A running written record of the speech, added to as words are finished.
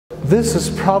this is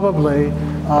probably,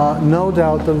 no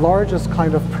doubt, the largest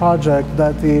kind of project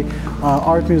that the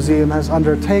Art Museum has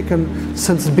undertaken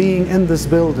since being in this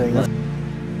building.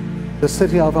 The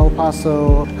city of El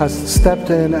Paso has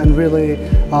stepped in and really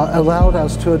allowed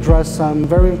us to address some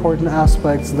very important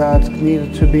aspects that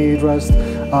needed to be addressed.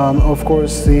 Of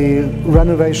course, the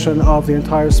renovation of the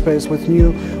entire space with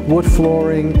new wood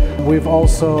flooring. We've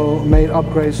also made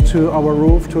upgrades to our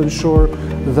roof to ensure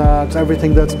that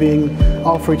everything that's being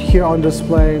offered here on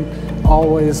display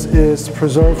always is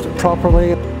preserved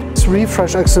properly. This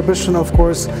refresh exhibition, of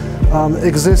course,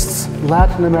 exists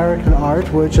Latin American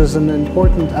art, which is an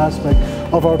important aspect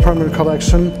of our permanent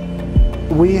collection.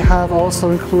 We have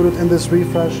also included in this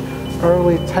refresh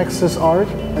early Texas art.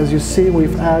 As you see,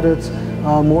 we've added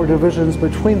more divisions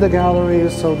between the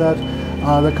galleries so that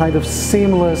the kind of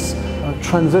seamless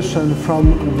transition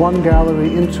from one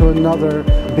gallery into another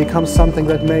becomes something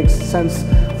that makes sense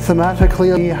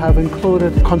thematically. We have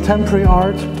included contemporary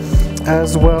art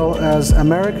as well as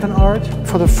American art.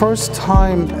 For the first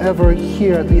time ever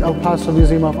here at the El Paso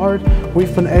Museum of Art,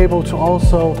 we've been able to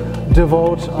also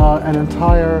devote an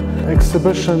entire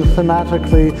exhibition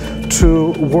thematically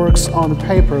to works on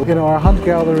paper. In our Hunt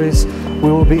galleries, we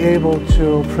will be able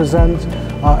to present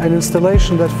an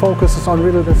installation that focuses on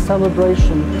really the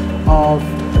celebration of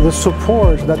the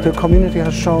support that the community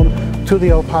has shown to the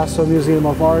El Paso Museum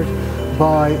of Art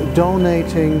by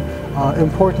donating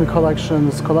important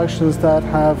collections that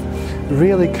have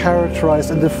really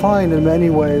characterized and defined in many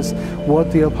ways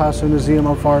what the El Paso Museum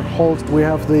of Art holds. We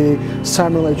have the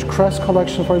Samuel H. Kress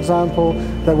collection, for example,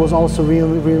 that was also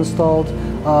reinstalled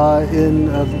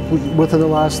within the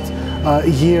last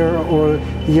year or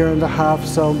year and a half.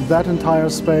 So that entire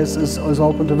space is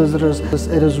open to visitors.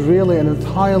 It is really an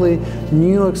entirely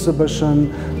new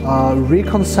exhibition,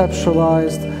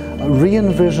 reconceptualized,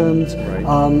 re-envisioned,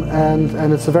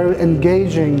 and it's a very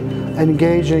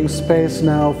engaging space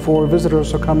now for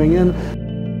visitors who are coming in.